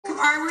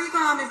Kamari, where you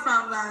calling me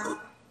from, love?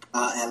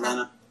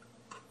 Atlanta.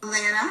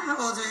 Atlanta. How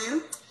old are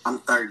you? I'm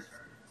 30.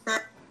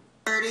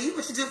 30.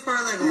 What you do for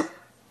a living?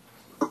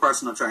 I'm a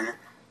personal trainer.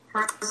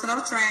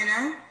 Personal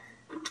trainer.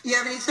 You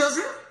have any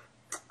children?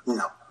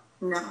 No.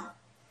 No.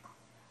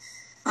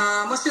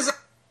 What's your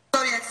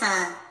zodiac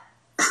sign?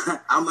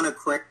 I'm an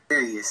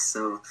Aquarius,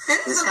 so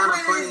it's kind of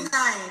funny.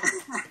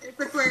 It's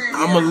Aquarius.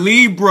 I'm a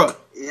Libra.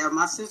 Yeah,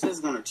 my sister's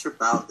gonna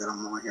trip out that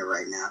I'm on here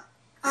right now.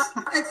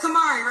 It's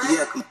Kamari, right?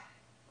 Yeah,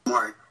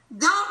 Kamari.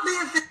 Don't be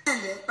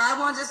offended, but I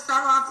want to just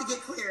start off to get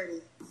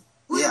clarity.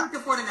 Who are you looking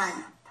for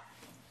tonight?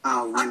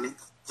 Women.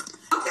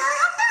 Okay.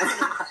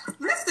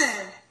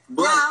 Listen.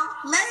 Now,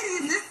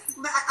 ladies,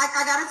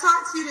 I got to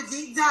talk to you to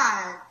deep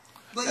dive.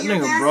 But That you're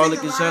nigga passing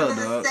brolic a as lot hell, of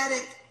dog.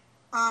 aesthetic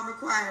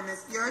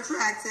requirements. You're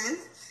attractive.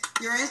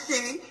 You're in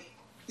shape.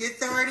 You're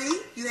 30.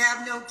 You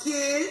have no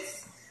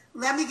kids.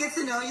 Let me get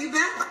to know you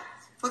better.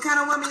 What kind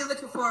of woman are you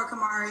looking for,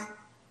 Kamari?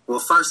 Well,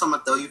 first I'm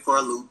gonna throw you for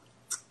a loop.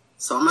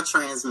 So I'm a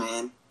trans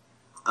man.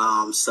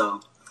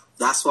 So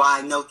that's why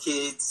I know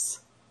kids.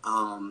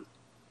 Kamari,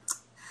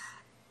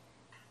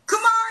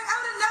 I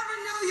would have never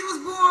knew you was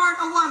born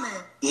a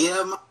woman.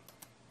 Yeah.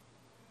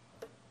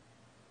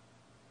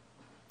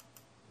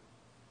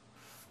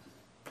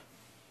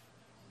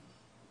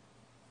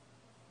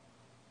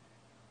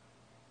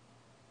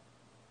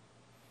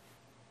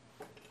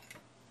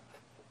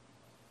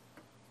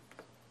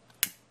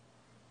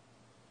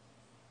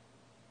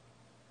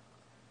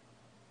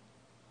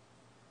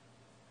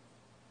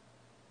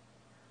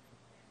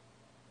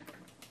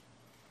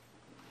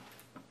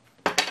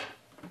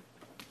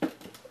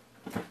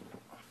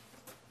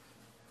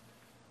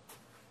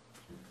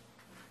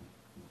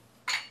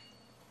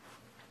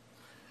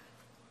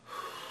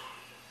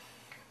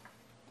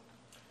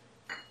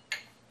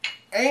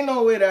 Ain't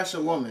no way that's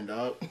a woman,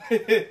 dog.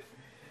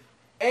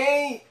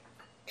 ain't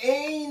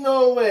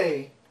no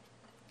way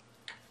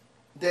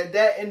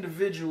that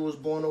individual was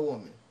born a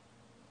woman.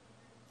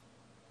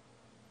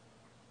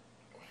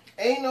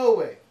 Ain't no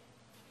way.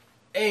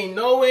 Ain't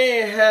no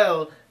way in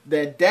hell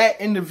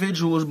that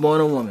individual was born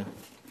a woman.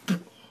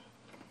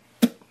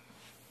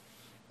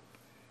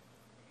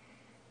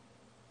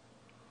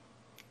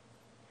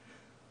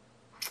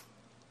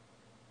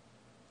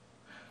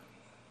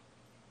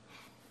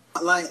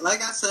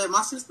 Like I said,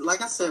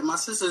 my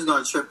sister's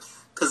gonna trip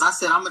because I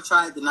said I'm gonna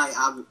try it tonight.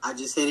 I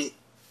just hit it.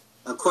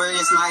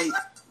 Aquarius night.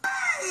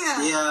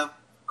 Yeah.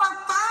 A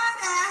fine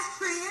ass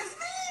trans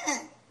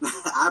man.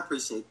 I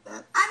appreciate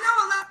that. I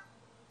know a lot.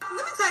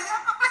 Let me tell you,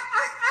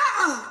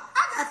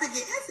 I got to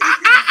get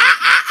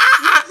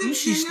into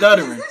She's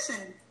stuttering.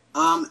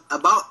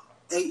 About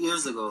 8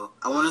 years ago,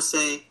 I want to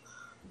say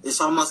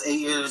it's almost 8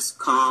 years.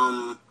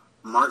 Come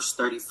March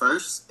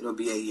 31st, it'll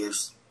be 8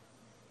 years.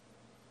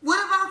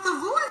 What about the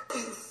voice?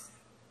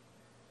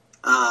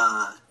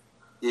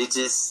 It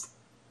just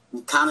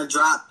kind of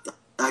dropped,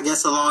 I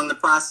guess, along the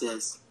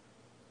process.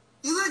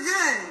 You look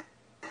good.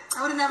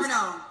 I would have never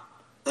known.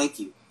 Thank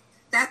you.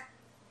 That's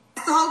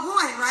the whole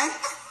point, right?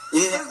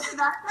 Yeah.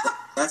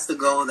 That's the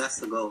goal. That's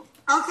the goal.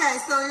 Okay,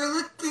 so you're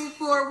looking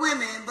for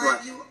women, but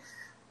right.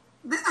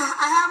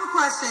 I have a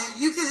question.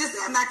 You can just say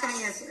I'm not going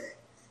to answer it.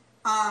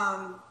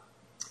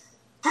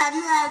 Have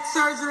you had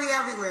surgery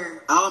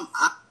everywhere?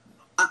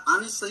 I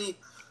honestly,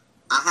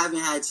 I haven't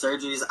had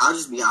surgeries. I'll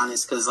just be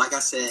honest, because like I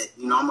said,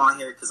 I'm out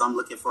here because I'm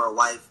looking for a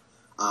wife.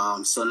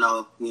 So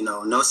no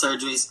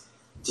surgeries,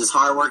 just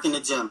hard work in the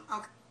gym.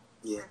 Okay.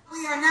 Yeah.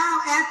 We are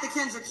now at the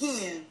Kendra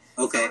Ken.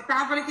 Okay. So it's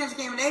time for the Kendra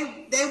Ken,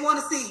 and they want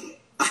to see you.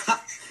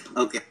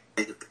 Okay.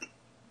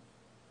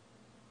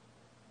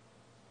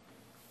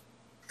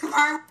 Come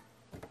on.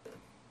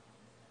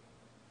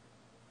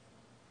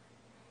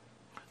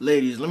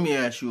 Ladies, let me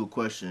ask you a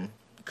question.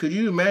 Could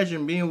you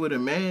imagine being with a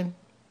man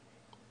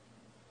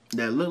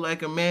that look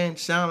like a man,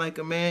 sound like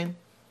a man,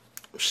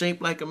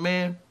 shaped like a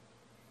man,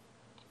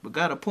 but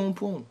got a poom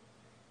poom?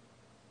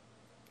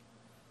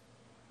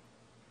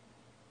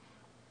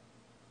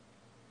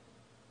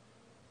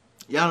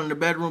 Y'all in the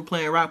bedroom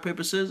playing rock,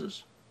 paper,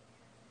 scissors?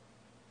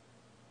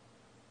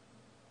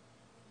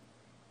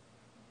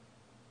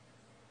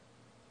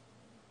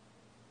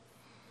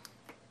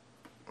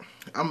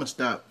 I'm gonna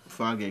stop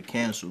before I get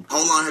canceled.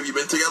 How long have you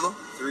been together?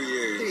 3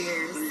 years. 3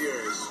 years. 3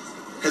 years.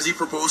 Has he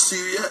proposed to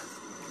you yet?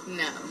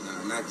 No.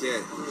 No, not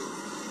yet.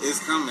 It's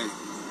coming.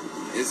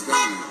 It's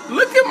coming.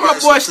 Look at my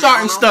boy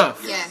starting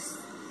stuff. Yes.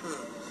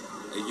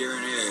 A year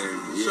and a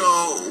half. Yeah.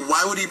 So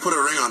why would he put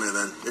a ring on it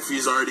then, if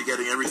he's already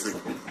getting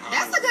everything?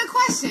 That's a good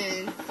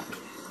question.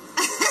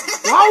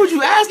 Why would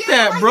you ask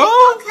that, bro?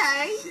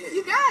 Okay,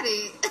 you got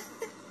it.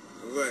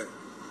 What?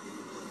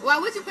 Why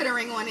would you put a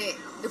ring on it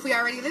if we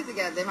already live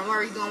together? If I'm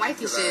already doing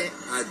wifey shit.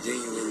 I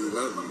genuinely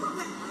love you.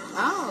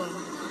 Oh.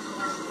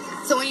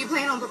 So when you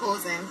plan on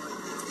proposing,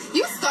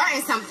 you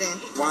starting something.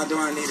 Why do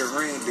I need a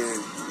ring to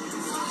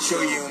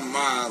show you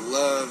my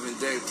love and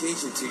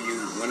dedication to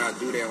you when I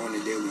do that on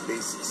a daily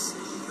basis?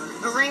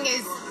 A ring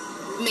is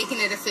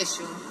making it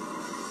official.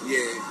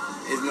 Yeah,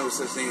 there's no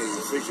such thing as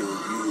official.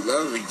 You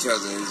love each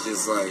other. It's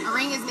just like... A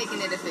ring is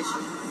making it official.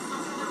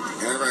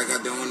 Everybody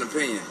got their own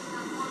opinion.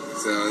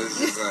 So it's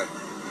just like,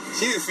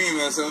 she's a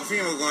female, so a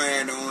female gonna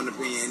have their own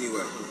opinion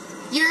anyway.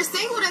 You're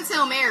single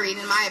until married,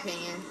 in my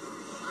opinion.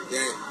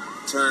 That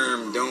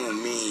term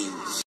don't mean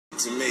shit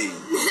to me.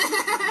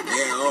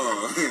 At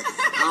all.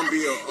 I'm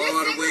being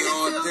all the way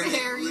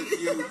authentic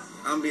with you.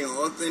 I'm being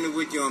authentic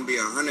with you. I'm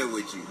being 100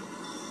 with you.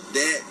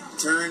 That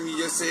term you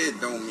just said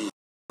don't mean.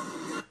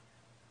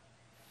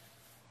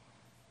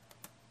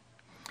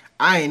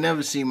 I ain't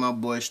never seen my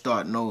boy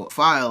start no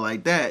fire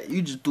like that.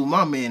 You just threw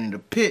my man in the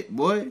pit,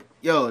 boy.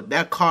 Yo,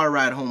 that car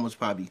ride home was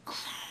probably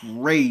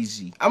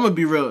crazy. I'm gonna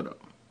be real though.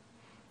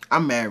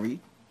 I'm married.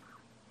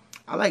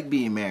 I like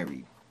being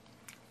married.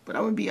 But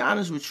I'm gonna be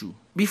honest with you.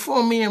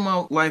 Before me and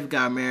my wife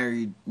got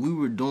married, we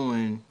were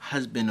doing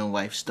husband and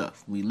wife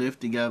stuff. We lived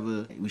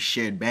together, we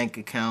shared bank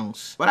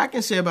accounts. What I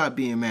can say about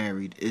being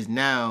married is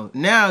now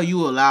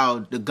you allow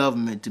the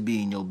government to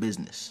be in your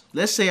business.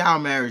 Let's say our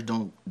marriage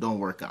don't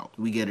work out.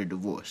 We get a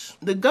divorce.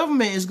 The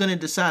government is gonna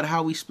decide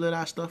how we split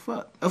our stuff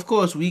up. Of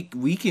course, we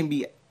can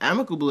be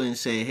amicable and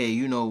say, hey,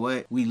 you know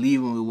what? We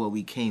leaving with what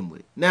we came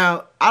with.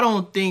 Now, I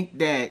don't think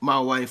that my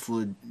wife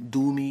would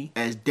do me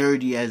as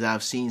dirty as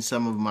I've seen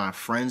some of my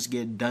friends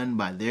get done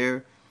by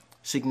their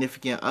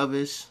significant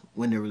others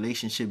when the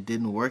relationship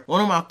didn't work. One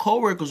of my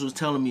coworkers was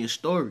telling me a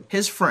story.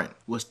 His friend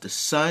was the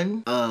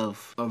son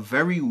of a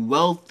very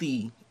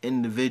wealthy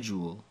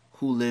individual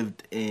who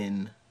lived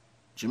in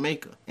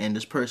Jamaica. And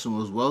this person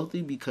was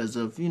wealthy because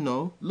of, you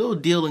know, little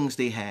dealings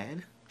they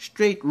had.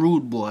 Straight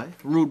rude boy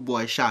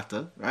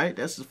Shatta, right?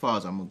 That's as far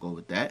as I'm gonna go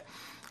with that.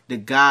 The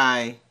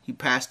guy, he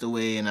passed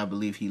away, and I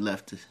believe he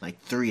left like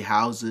 3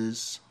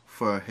 houses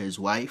for his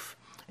wife,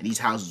 and these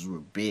houses were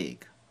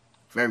big,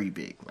 very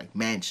big, like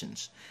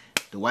mansions.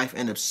 The wife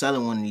ended up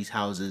selling one of these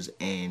houses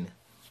and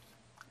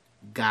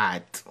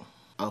got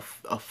a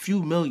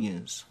few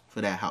millions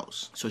for that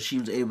house. So she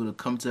was able to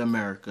come to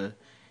America,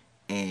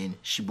 and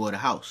she bought a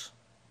house.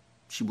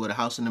 She bought a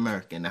house in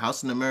America. And the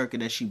house in America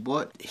that she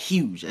bought,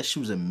 huge. That shit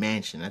was a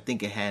mansion. I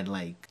think it had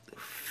like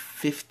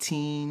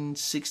 15,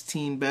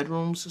 16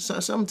 bedrooms.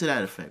 Something to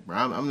that effect, bro.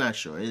 I'm not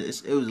sure. It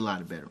was a lot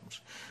of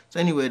bedrooms.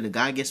 So anyway, the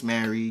guy gets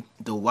married.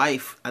 The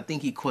wife, I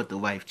think he caught the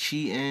wife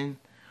cheating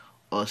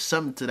or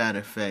something to that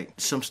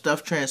effect. Some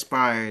stuff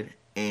transpired,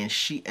 and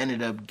she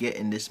ended up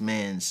getting this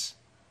man's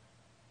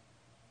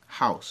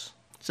house.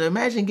 So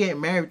imagine getting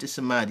married to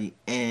somebody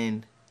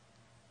and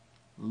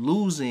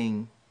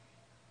losing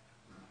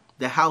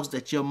the house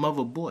that your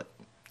mother bought.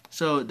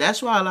 So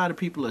that's why a lot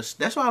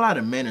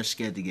of men are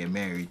scared to get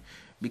married,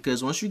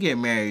 because once you get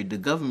married, the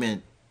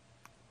government,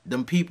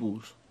 them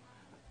peoples,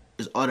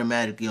 is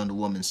automatically on the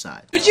woman's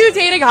side. Would you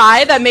date a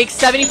guy that makes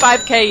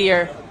 $75K a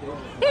year?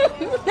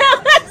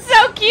 That's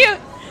so cute.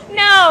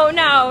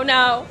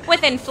 No.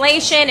 With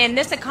inflation in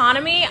this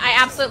economy, I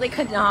absolutely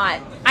could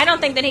not. I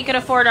don't think that he could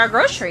afford our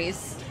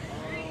groceries.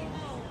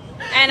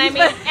 And I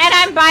mean, and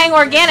I'm buying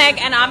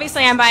organic, and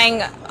obviously I'm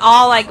buying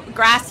all like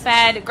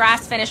grass-fed,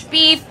 grass-finished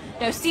beef,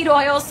 no seed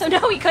oils. So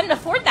no, he couldn't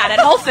afford that at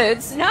Whole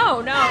Foods. No.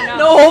 No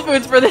Whole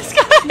Foods for this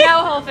guy.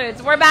 No Whole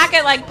Foods. We're back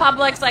at like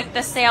Publix, like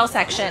the sale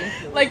section.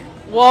 Like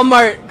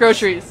Walmart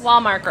groceries.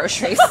 Walmart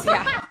groceries,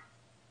 yeah.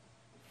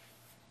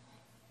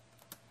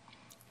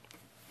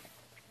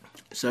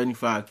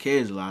 75K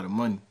is a lot of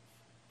money.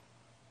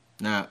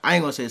 Now, I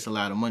ain't gonna say it's a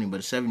lot of money,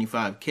 but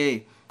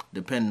 75K,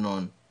 depending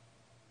on...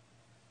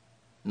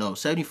 No,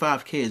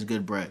 75K is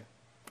good bread.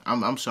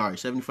 I'm sorry,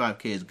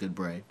 75K is good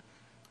bread.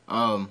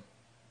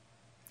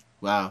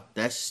 Wow,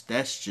 that's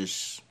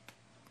just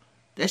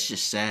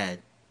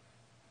sad.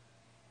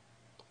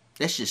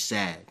 That's just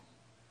sad.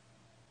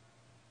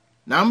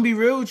 Now I'm gonna be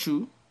real with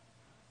you.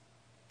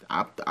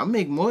 I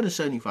make more than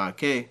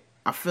 75K.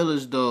 I feel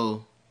as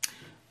though,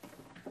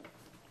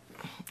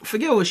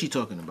 forget what she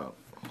talking about.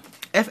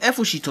 F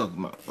what she talking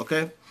about,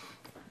 okay?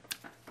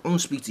 I'm gonna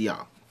speak to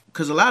y'all,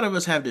 cause a lot of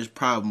us have this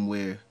problem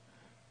where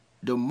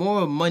the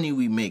more money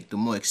we make, the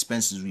more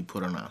expenses we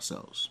put on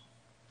ourselves.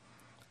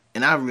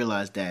 And I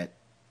realized that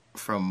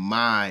from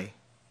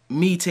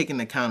me taking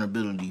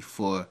accountability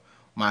for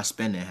my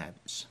spending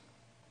habits.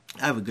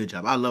 I have a good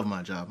job. I love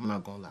my job. I'm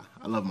not gonna lie.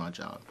 I love my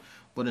job.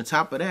 But on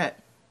top of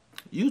that,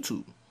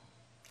 YouTube.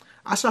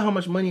 I saw how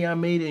much money I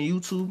made in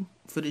YouTube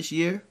for this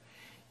year.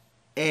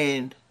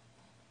 And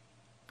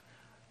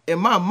in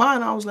my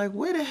mind, I was like,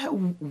 where the hell,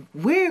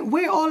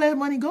 where all that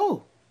money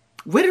go?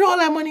 Where did all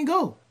that money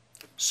go?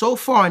 So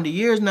far, and the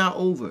year's now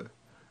over,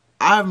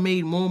 I've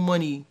made more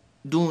money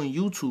doing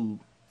YouTube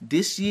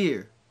this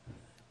year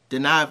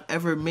than I've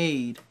ever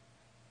made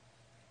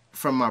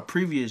from my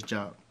previous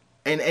job.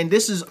 And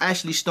this is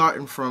actually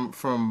starting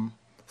from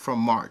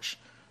March.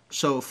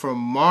 So from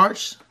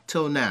March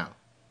till now,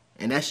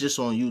 and that's just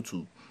on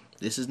YouTube.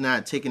 This is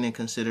not taking in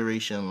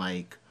consideration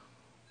like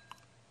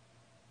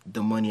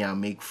the money I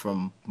make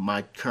from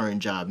my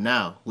current job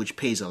now, which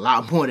pays a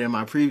lot more than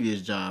my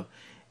previous job,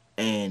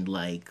 and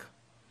like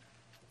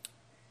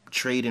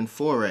trading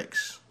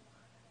Forex,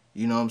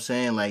 you know what I'm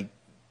saying, like,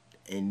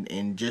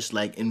 and just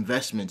like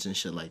investments and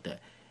shit like that.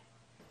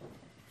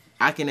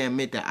 I can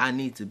admit that I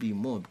need to be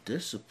more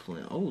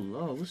disciplined. Oh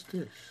Lord, what's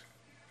this?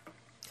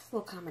 a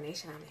little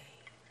combination I made.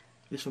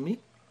 It's for me?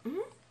 Mm-hmm.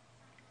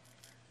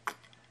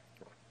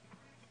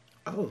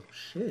 Oh,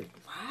 shit.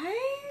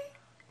 Right?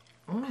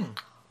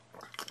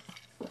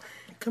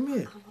 Come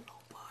here. I'm a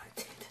little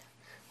bartender.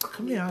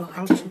 Come here.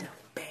 I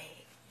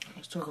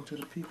was talking to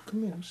the people.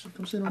 Come here.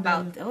 Come sit on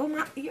About there.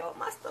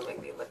 my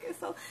stomach be looking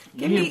so.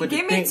 Give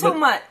Yeah, me too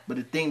much. But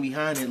the thing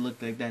behind it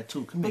looked like that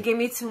too. Come But here. give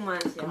me too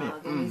much, y'all. Come here.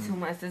 Give me too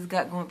much. This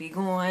gut gonna be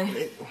going.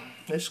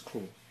 It's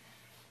cool.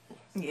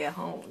 Yeah,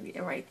 home.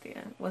 Yeah, right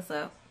there. What's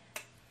up?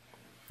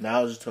 Now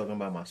I was just talking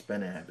about my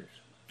spending habits,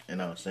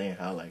 and I was saying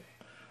how like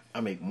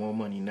I make more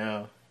money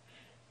now,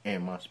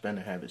 and my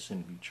spending habits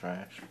seem to be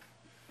trash.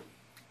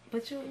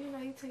 But you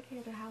take care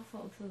of the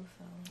household too,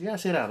 so. You gotta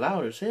say that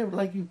louder. Say it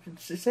like you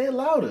say it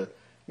louder.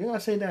 You gotta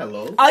say that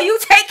low. Oh, you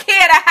take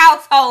care of the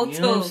household too.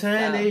 You know what I'm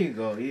saying? So. There you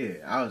go. Yeah,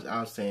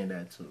 I was saying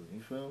that too.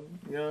 You feel me?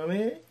 You know what I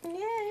mean? Yeah,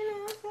 you know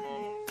what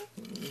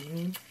I'm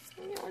saying.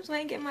 You know, I just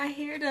ain't get my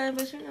hair done,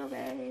 but you know,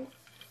 babe,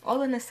 all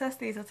the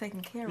necessities are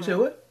taken care of. You said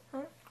what?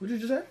 Huh? What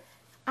did you just say?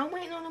 I'm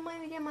waiting on the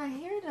money to get my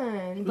hair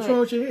done. What's wrong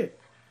with your hair?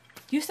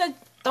 You said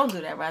don't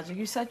do that, Roger.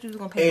 You said you was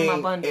gonna pay for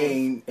my bundles.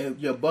 And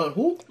your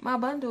who? My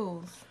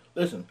bundles.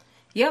 Listen.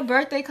 Your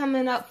birthday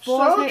coming up.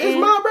 So it's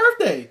my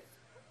birthday.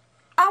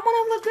 I want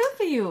to look good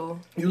for you.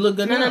 You look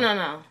good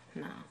now.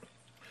 No.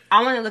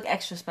 I want to look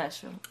extra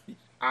special.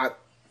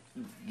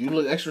 You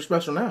look extra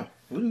special now.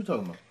 What are you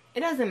talking about? It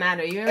doesn't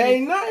matter. You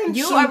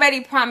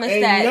already promised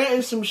ain't that. Ain't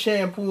nothing some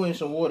shampoo and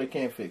some water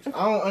can't fix. I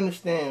don't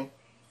understand.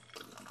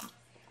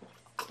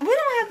 We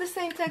don't have the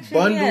same texture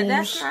Bundles. yet.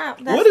 That's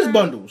what is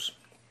bundles?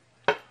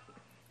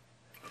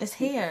 It's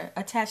hair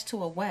attached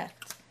to a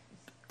weft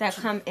that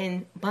come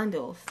in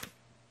bundles.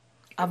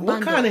 A bundle.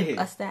 What kind of hair?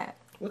 A stack.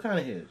 What kind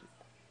of hair is it?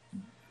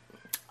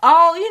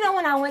 Oh, you know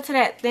when I went to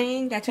that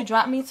thing that you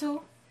dropped me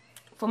to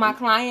for my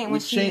client when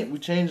we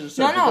changed the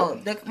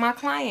subject. No, my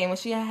client when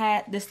she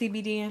had the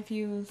CBD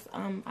infused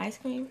ice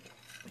cream.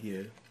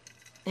 Yeah.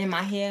 And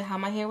my hair, how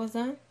my hair was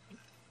done.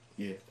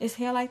 Yeah. It's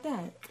hair like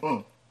that.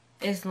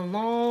 It's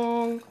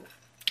long,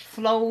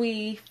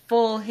 flowy,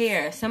 full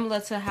hair, similar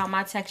to how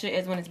my texture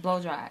is when it's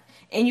blow dried.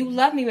 And you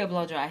love me with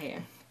blow dry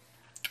hair.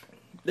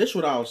 This is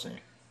what I was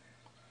saying,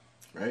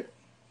 right?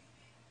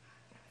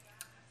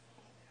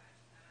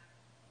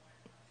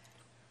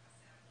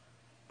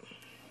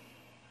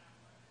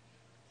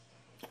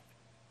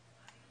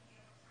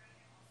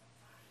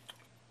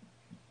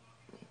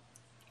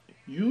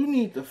 You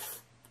need to.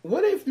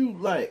 What if you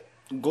like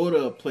go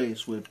to a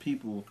place with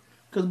people?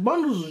 Because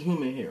bundles is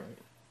human hair, right?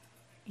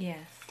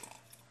 Yes.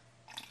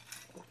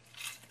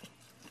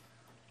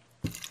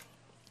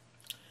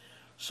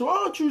 So why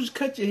don't you just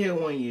cut your hair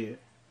 1 year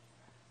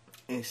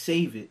and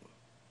save it?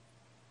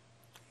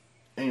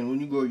 And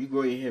when you grow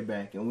your hair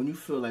back. And when you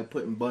feel like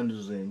putting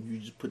bundles in, you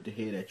just put the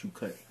hair that you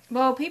cut.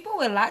 Well, people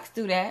with locks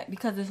do that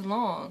because it's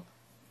long.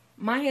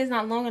 My hair's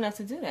not long enough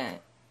to do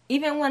that.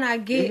 Even when I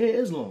get... Your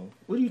hair is long.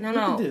 What do you look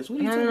at this? What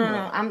are you talking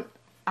about?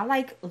 I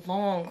like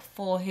long,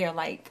 full hair,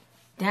 like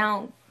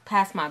down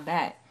past my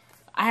back.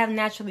 I have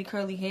naturally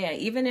curly hair.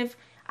 Even if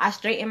I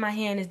straighten my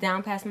hair and it's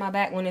down past my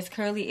back, when it's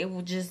curly, it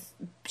will just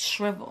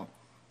shrivel.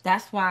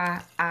 That's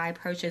why I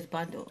purchase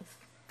bundles.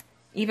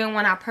 Even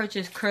when I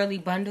purchase curly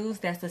bundles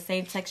that's the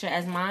same texture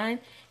as mine,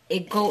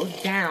 it goes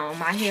down.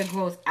 My hair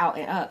grows out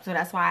and up. So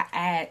that's why I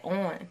add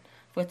on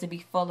for it to be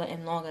fuller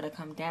and longer to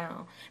come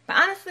down. But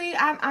honestly,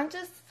 I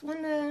just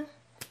want to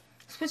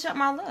switch up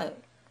my look.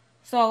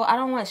 So I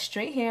don't want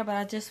straight hair, but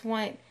I just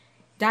want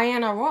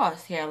Diana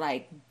Ross hair,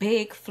 like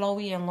big,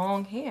 flowy, and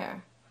long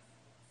hair.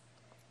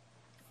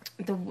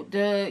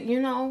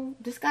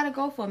 This gotta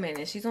go for a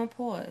minute. She's on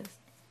pause.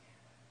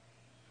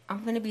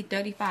 I'm gonna be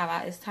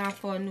 35. It's time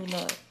for a new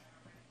look.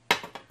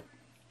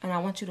 And I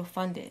want you to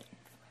fund it.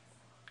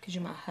 Because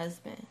you're my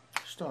husband.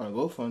 Starting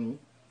GoFundMe.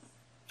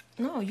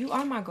 No, you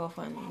are my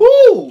GoFundMe.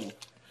 Woo!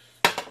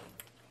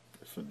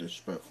 That's so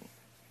disrespectful.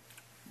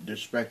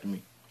 Disrespecting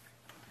me.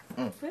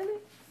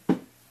 Really?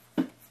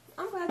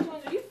 I'm glad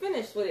you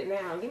finished with it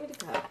now. Give me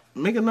the cup.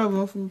 Make another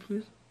one for me,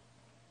 please.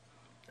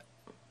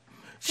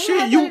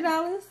 Shit, you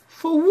 $30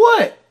 for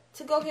what?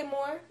 To go get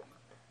more.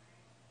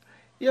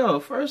 Yo,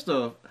 first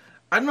off,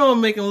 I know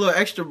I'm making a little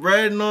extra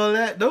bread and all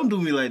that. Don't do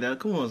me like that.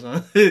 Come on,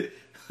 son.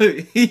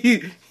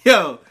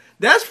 Yo,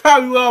 that's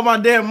probably where all my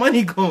damn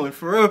money going.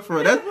 For real, for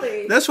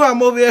real. That's why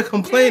I'm over here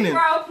complaining.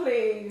 Bro,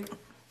 please.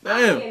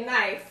 Damn. I'm being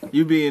nice.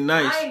 You being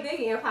nice. I ain't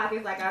digging your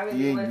pockets like I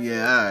really want to.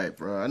 Yeah, alright,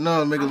 bro. I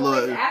know I'm making a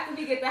little. After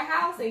we get the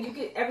house and you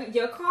get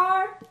your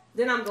car,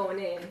 then I'm going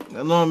in.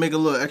 I know I'm making a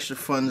little extra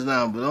funds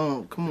now, but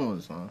don't. Come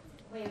on, son.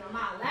 Waiting on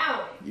my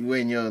allowance. You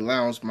waiting your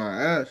allowance,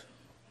 my ass.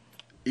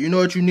 You know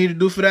what you need to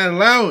do for that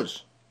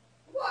allowance?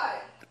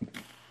 What?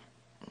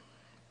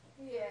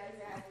 Yeah,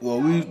 exactly.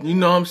 Well, you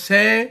know what I'm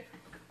saying?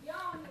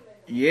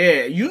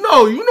 Yeah, you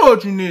know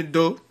what you need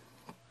to do.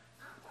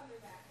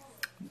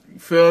 You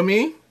feel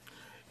me?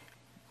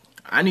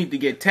 I need to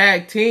get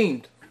tag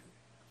teamed.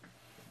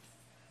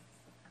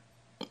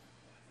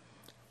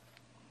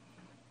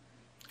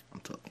 I'm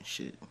talking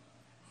shit.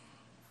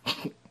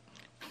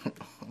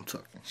 I'm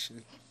talking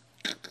shit.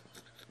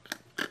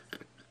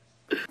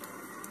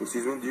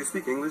 Excuse me, do you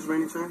speak English by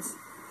any chance?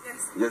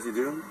 Yes. Yes, you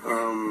do?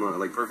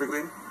 Like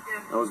perfectly?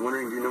 Yeah. I was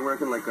wondering, do you know where I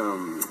can, like,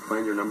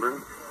 find your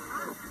number?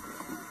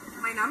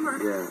 My number?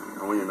 Yeah,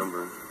 I want your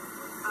number.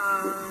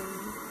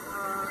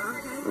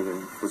 Okay. Okay.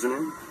 What's your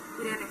name?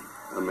 Irene.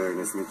 I'm married.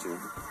 Nice to meet you.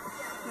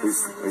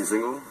 Nice Are you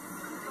single?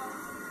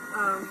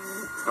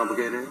 It's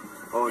complicated?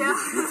 Oh, yeah.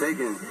 you're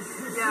taken.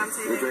 Yeah, I'm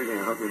taken. You're taken.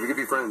 Okay, we could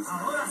be friends.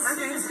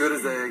 Okay. Good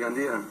as a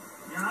Gandia.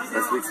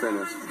 I speak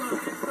Spanish.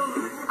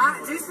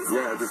 Do you speak Spanish?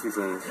 Yeah, I do speak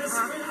Spanish.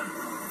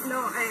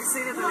 No,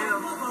 soy de Toledo.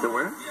 ¿De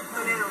where?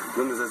 Toledo.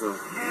 ¿Dónde es eso?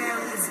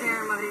 It's here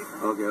in Madrid.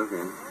 Okay,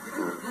 okay.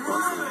 Yeah,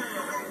 awesome.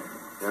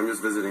 Yeah, I'm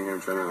just visiting here.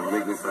 I'm trying to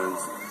make new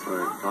friends.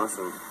 Alright,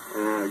 awesome.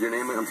 Your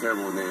name? I'm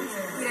terrible with names.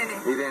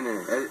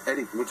 Irene.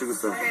 Eddie, mucho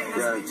gusto. Okay, nice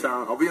yeah,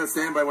 ciao. I'll be on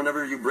standby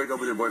whenever you break up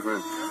with your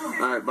boyfriend.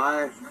 Alright,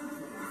 bye.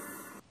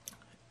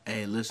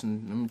 Hey,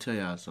 listen, let me tell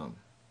y'all something.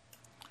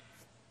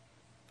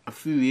 A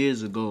few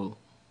years ago,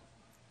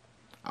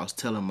 I was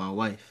telling my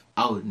wife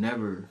I would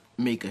never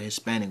make a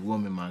Hispanic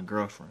woman my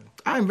girlfriend.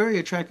 I am very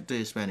attracted to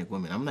Hispanic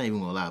women. I'm not even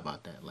gonna lie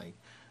about that. Like,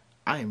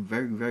 I am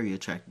very, very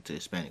attracted to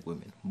Hispanic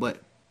women.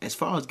 But as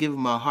far as giving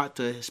my heart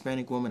to a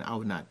Hispanic woman, I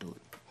would not do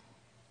it.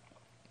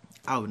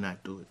 I would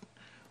not do it.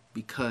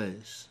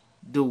 Because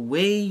the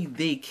way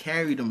they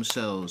carry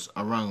themselves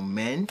around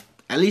men,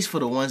 at least for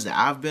the ones that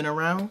I've been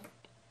around,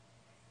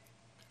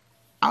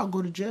 I'll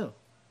go to jail.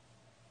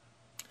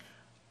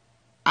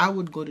 I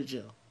would go to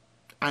jail.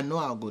 I know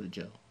I'll go to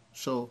jail.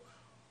 So,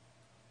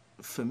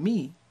 for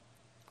me,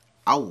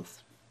 I'll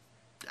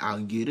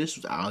give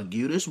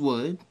this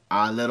wood.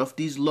 I'll let off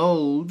these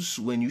loads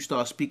when you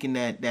start speaking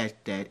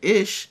that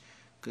ish.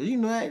 Cause you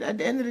know, at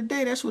the end of the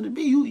day, that's what it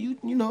be. You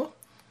know,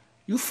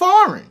 you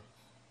foreign.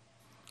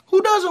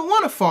 Who doesn't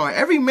want a foreign?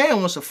 Every man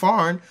wants a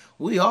foreign.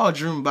 We all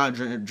dream about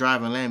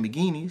driving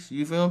Lamborghinis.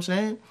 You feel what I'm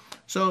saying?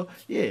 So,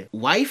 yeah.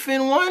 Wife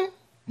in one?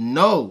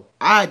 No.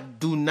 I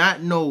do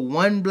not know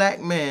one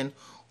black man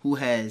who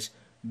has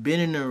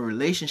been in a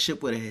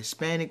relationship with a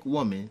Hispanic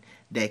woman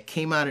that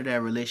came out of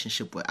that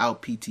relationship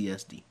without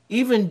PTSD.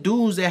 Even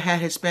dudes that had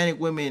Hispanic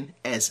women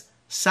as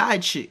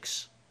side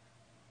chicks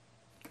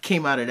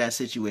came out of that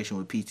situation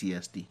with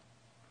PTSD.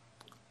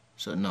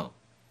 So, no.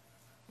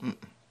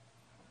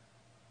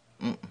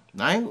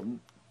 I ain't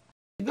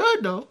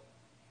good, though.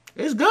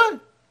 It's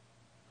good.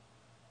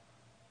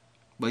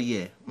 But,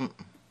 yeah.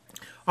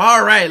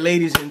 All right,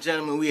 ladies and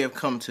gentlemen, we have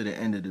come to the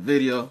end of the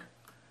video.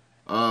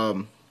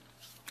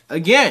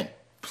 Again,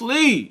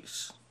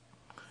 please,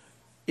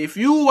 if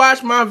you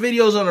watch my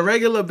videos on a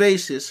regular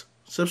basis,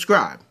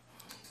 subscribe.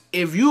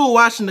 If you're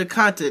watching the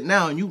content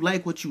now and you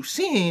like what you're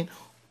seeing,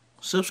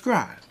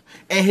 subscribe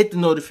and hit the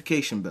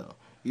notification bell.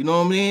 You know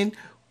what I mean?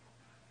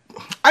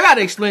 I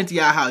gotta explain to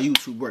y'all how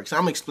YouTube works.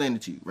 I'm explaining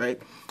it to you,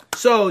 right?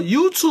 So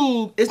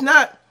YouTube, it's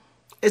not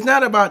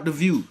about the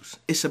views.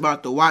 It's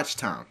about the watch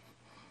time.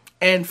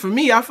 And for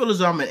me, I feel as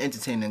though I'm an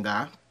entertaining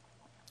guy.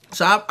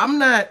 So I'm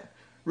not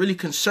really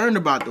concerned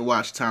about the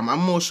watch time. I'm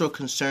more so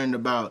concerned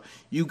about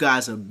you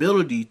guys'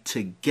 ability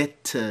to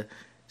get to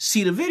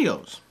see the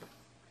videos.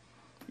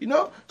 You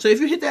know? So if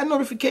you hit that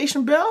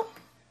notification bell,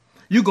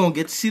 you're going to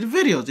get to see the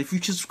videos. If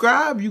you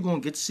subscribe, you're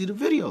going to get to see the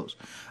videos.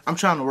 I'm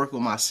trying to work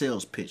with my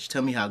sales pitch.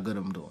 Tell me how good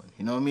I'm doing.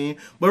 You know what I mean?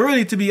 But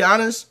really, to be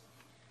honest,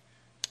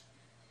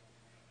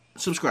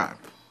 subscribe.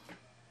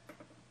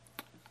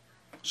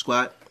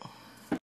 Squad.